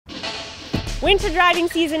Winter driving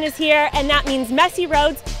season is here, and that means messy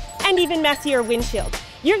roads and even messier windshields.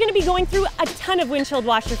 You're going to be going through a ton of windshield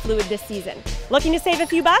washer fluid this season. Looking to save a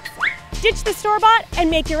few bucks? Ditch the store-bought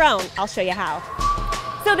and make your own. I'll show you how.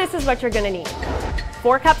 So this is what you're going to need.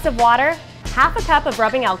 4 cups of water, half a cup of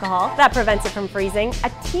rubbing alcohol, that prevents it from freezing,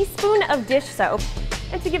 a teaspoon of dish soap,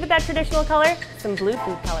 and to give it that traditional color, some blue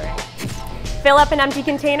food coloring. Fill up an empty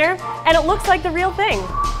container, and it looks like the real thing.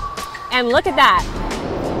 And look at that.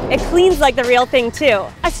 It cleans like the real thing too.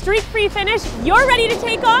 A streak-free finish, you're ready to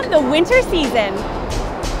take on the winter season.